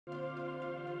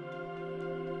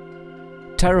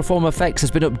TerraformFX has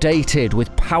been updated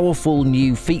with powerful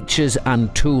new features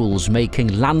and tools,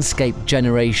 making landscape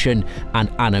generation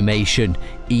and animation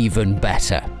even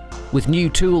better. With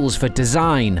new tools for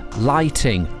design,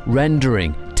 lighting,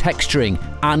 rendering, texturing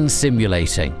and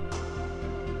simulating.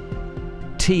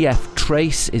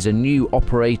 tfTrace is a new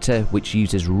operator which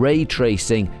uses ray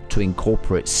tracing to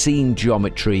incorporate scene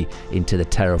geometry into the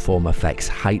TerraformFX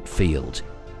height field.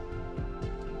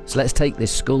 So let's take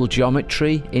this skull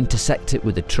geometry, intersect it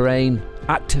with the terrain,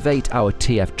 activate our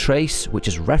tfTrace, which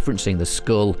is referencing the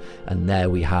skull, and there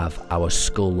we have our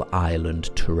skull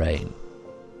island terrain.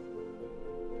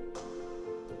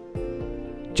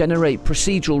 Generate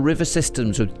procedural river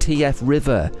systems with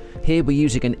tfRiver. Here we're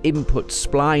using an input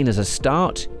spline as a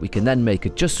start. We can then make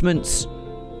adjustments,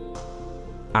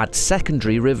 add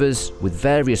secondary rivers with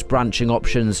various branching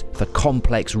options for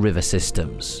complex river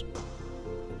systems.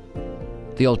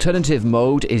 The alternative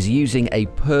mode is using a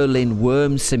perlin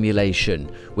worm simulation,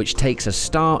 which takes a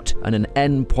start and an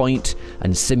end point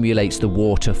and simulates the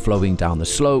water flowing down the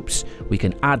slopes. We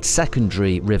can add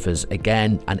secondary rivers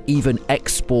again and even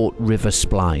export river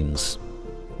splines.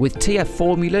 With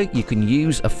tfFormula, you can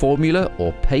use a formula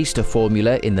or paste a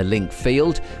formula in the link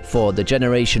field for the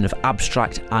generation of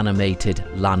abstract animated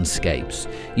landscapes.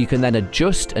 You can then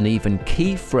adjust and even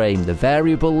keyframe the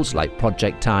variables like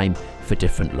project time for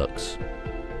different looks.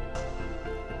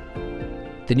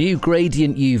 The new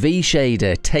gradient UV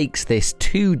shader takes this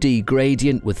 2D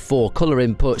gradient with 4 colour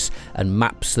inputs and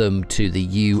maps them to the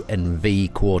U and V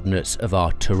coordinates of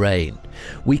our terrain.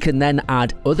 We can then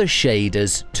add other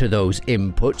shaders to those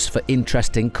inputs for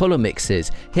interesting colour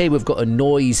mixes. Here we've got a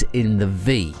noise in the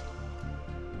V.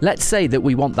 Let's say that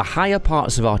we want the higher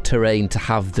parts of our terrain to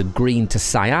have the green to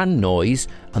cyan noise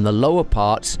and the lower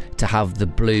parts to have the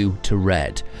blue to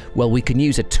red. Well, we can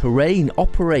use a terrain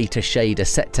operator shader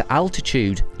set to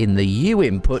altitude in the U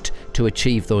input to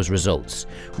achieve those results.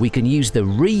 We can use the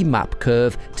remap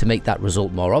curve to make that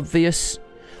result more obvious.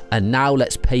 And now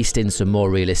let's paste in some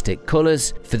more realistic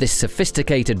colours for this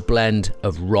sophisticated blend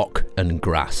of rock and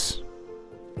grass.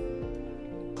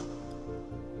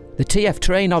 The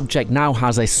tfTrain object now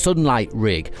has a sunlight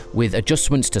rig with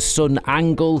adjustments to sun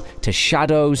angle, to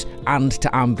shadows and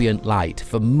to ambient light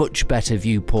for much better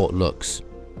viewport looks.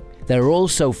 There are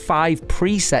also 5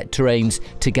 preset terrains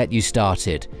to get you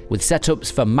started, with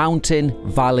setups for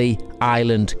mountain, valley,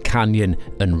 island, canyon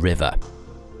and river.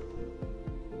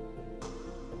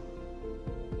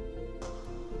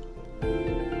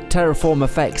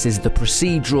 TerraformFX is the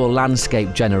procedural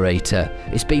landscape generator.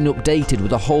 It's been updated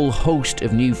with a whole host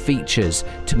of new features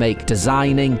to make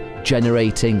designing,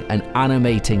 generating and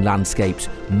animating landscapes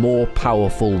more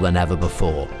powerful than ever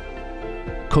before.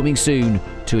 Coming soon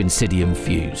to INSYDIUM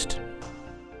Fused.